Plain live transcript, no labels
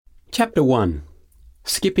Chapter 1.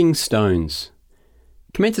 Skipping Stones.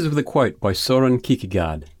 Commences with a quote by Søren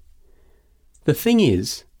Kierkegaard. "The thing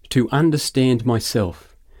is to understand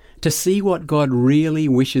myself, to see what God really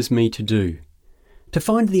wishes me to do, to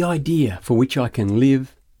find the idea for which I can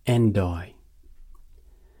live and die."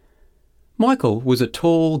 Michael was a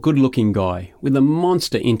tall, good-looking guy with a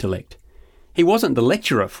monster intellect. He wasn't the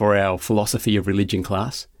lecturer for our philosophy of religion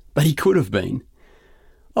class, but he could have been.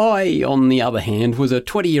 I, on the other hand, was a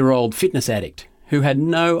 20-year-old fitness addict who had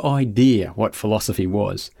no idea what philosophy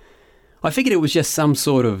was. I figured it was just some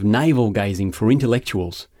sort of navel-gazing for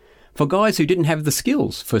intellectuals, for guys who didn't have the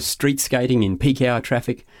skills for street skating in peak hour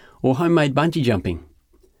traffic or homemade bungee jumping.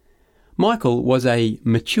 Michael was a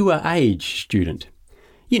mature age student.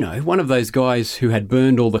 You know, one of those guys who had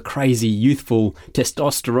burned all the crazy, youthful,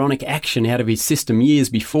 testosteronic action out of his system years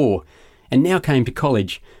before, and now came to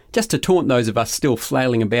college just to taunt those of us still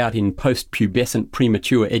flailing about in post-pubescent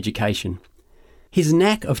premature education. His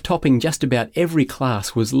knack of topping just about every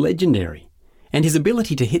class was legendary, and his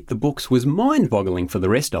ability to hit the books was mind-boggling for the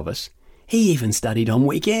rest of us. He even studied on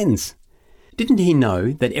weekends. Didn't he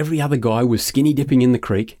know that every other guy was skinny dipping in the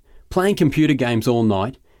creek, playing computer games all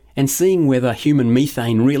night, and seeing whether human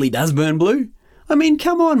methane really does burn blue? I mean,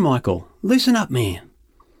 come on, Michael, loosen up, man.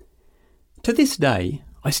 To this day,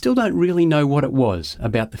 I still don't really know what it was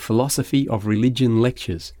about the philosophy of religion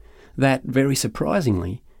lectures that, very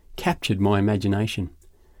surprisingly, captured my imagination.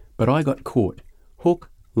 But I got caught,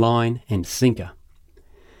 hook, line and sinker.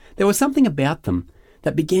 There was something about them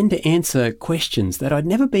that began to answer questions that I'd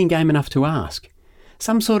never been game enough to ask,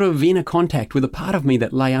 some sort of inner contact with a part of me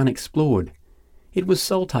that lay unexplored. It was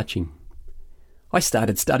soul-touching. I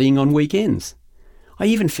started studying on weekends. I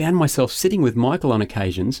even found myself sitting with Michael on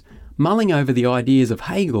occasions, mulling over the ideas of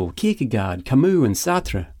Hegel, Kierkegaard, Camus and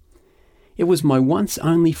Sartre. It was my once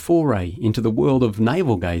only foray into the world of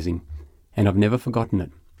navel-gazing, and I've never forgotten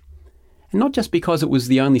it. And not just because it was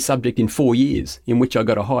the only subject in 4 years in which I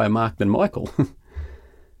got a higher mark than Michael.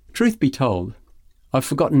 Truth be told, I've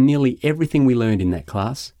forgotten nearly everything we learned in that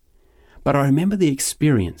class, but I remember the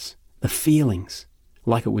experience, the feelings,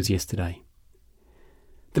 like it was yesterday.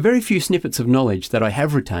 The very few snippets of knowledge that I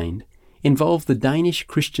have retained involve the Danish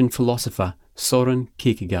Christian philosopher Søren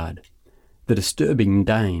Kierkegaard, the disturbing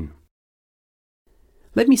Dane.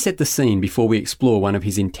 Let me set the scene before we explore one of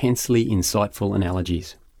his intensely insightful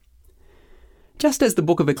analogies. Just as the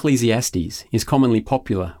book of Ecclesiastes is commonly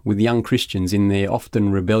popular with young Christians in their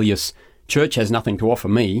often rebellious "church has nothing to offer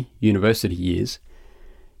me" university years,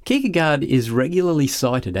 Kierkegaard is regularly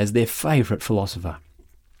cited as their favourite philosopher.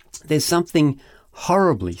 There's something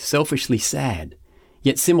horribly, selfishly sad,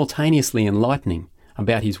 yet simultaneously enlightening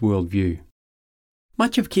about his worldview.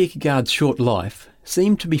 Much of Kierkegaard's short life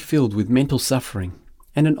seemed to be filled with mental suffering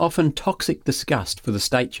and an often toxic disgust for the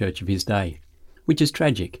state church of his day, which is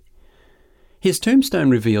tragic. His tombstone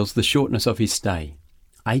reveals the shortness of his stay,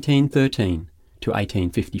 1813 to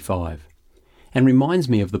 1855, and reminds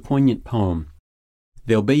me of the poignant poem,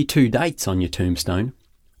 "There'll be 2 dates on your tombstone.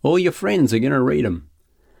 All your friends are going to read 'em.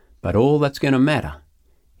 But all that's going to matter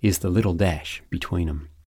is the little dash between 'em."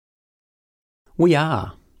 We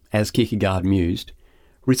are, as Kierkegaard mused,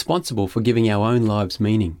 responsible for giving our own lives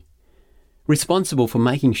meaning, responsible for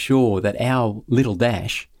making sure that our little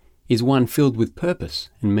dash is one filled with purpose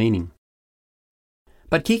and meaning.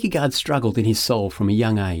 But Kierkegaard struggled in his soul from a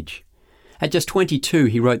young age. At just 22,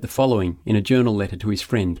 he wrote the following in a journal letter to his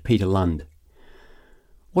friend Peter Lund.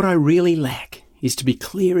 "What I really lack is to be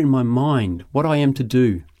clear in my mind what I am to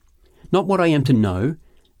do, not what I am to know,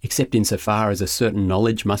 except insofar as a certain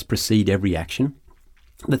knowledge must precede every action.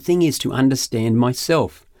 The thing is to understand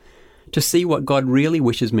myself, to see what God really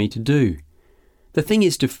wishes me to do. The thing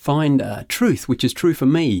is to find a truth which is true for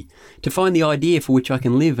me, to find the idea for which I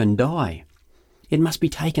can live and die. It must be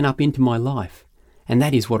taken up into my life, and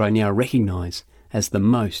that is what I now recognise as the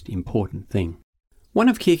most important thing." One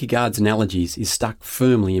of Kierkegaard's analogies is stuck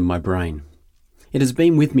firmly in my brain. It has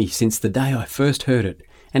been with me since the day I first heard it,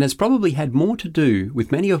 and has probably had more to do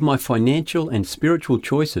with many of my financial and spiritual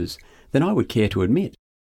choices than I would care to admit.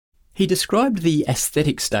 He described the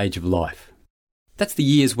aesthetic stage of life. That's the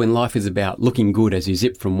years when life is about looking good as you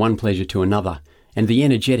zip from one pleasure to another, and the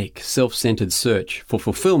energetic, self-centred search for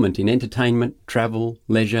fulfilment in entertainment, travel,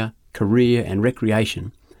 leisure, career and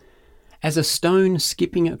recreation, as a stone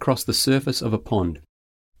skipping across the surface of a pond.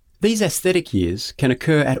 These aesthetic years can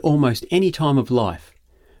occur at almost any time of life,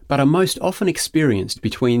 but are most often experienced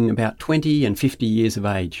between about 20 and 50 years of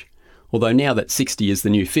age, although now that 60 is the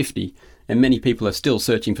new 50, and many people are still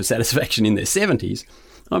searching for satisfaction in their 70s,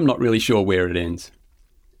 I'm not really sure where it ends.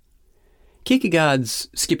 Kierkegaard's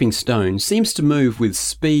skipping stone seems to move with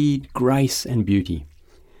speed, grace and beauty.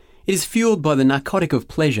 It is fueled by the narcotic of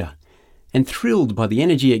pleasure and thrilled by the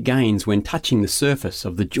energy it gains when touching the surface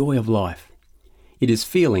of the joy of life. It is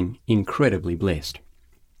feeling incredibly blessed.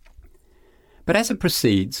 But as it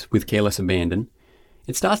proceeds with careless abandon,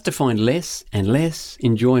 it starts to find less and less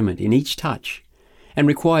enjoyment in each touch and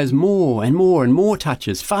requires more and more and more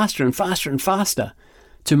touches, faster and faster and faster,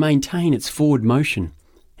 to maintain its forward motion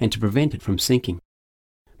and to prevent it from sinking.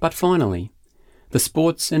 But finally, the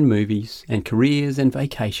sports and movies and careers and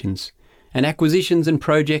vacations and acquisitions and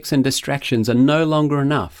projects and distractions are no longer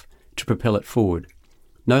enough to propel it forward,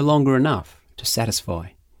 no longer enough to satisfy,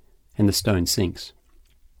 and the stone sinks.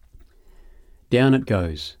 Down it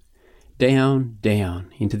goes, down,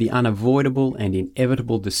 down, into the unavoidable and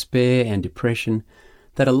inevitable despair and depression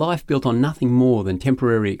that a life built on nothing more than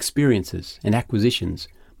temporary experiences and acquisitions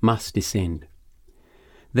must descend.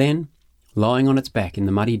 Then, lying on its back in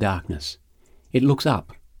the muddy darkness, it looks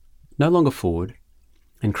up, no longer forward,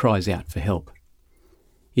 and cries out for help.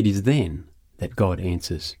 It is then that God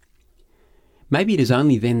answers. Maybe it is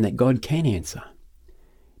only then that God can answer,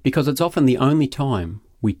 because it's often the only time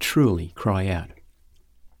we truly cry out.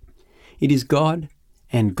 It is God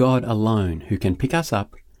and God alone who can pick us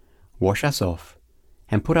up, wash us off,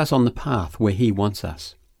 and put us on the path where He wants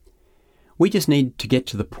us. We just need to get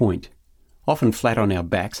to the point, often flat on our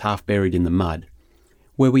backs, half buried in the mud,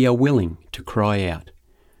 where we are willing to cry out,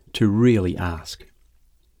 to really ask.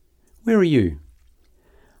 Where are you?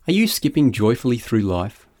 Are you skipping joyfully through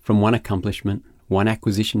life, from one accomplishment, one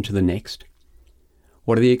acquisition to the next?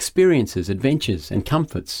 What are the experiences, adventures and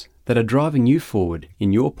comforts that are driving you forward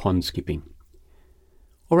in your pond skipping?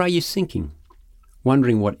 Or are you sinking,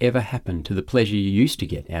 wondering whatever happened to the pleasure you used to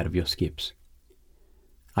get out of your skips?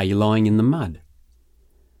 Are you lying in the mud?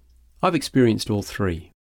 I've experienced all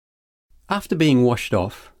three. After being washed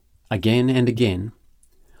off, again and again,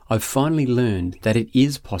 I've finally learned that it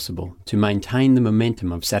is possible to maintain the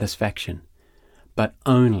momentum of satisfaction, but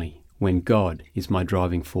only when God is my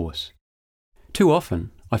driving force. Too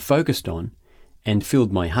often, I focused on, and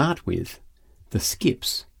filled my heart with, the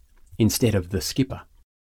skips instead of the skipper.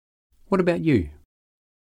 What about you?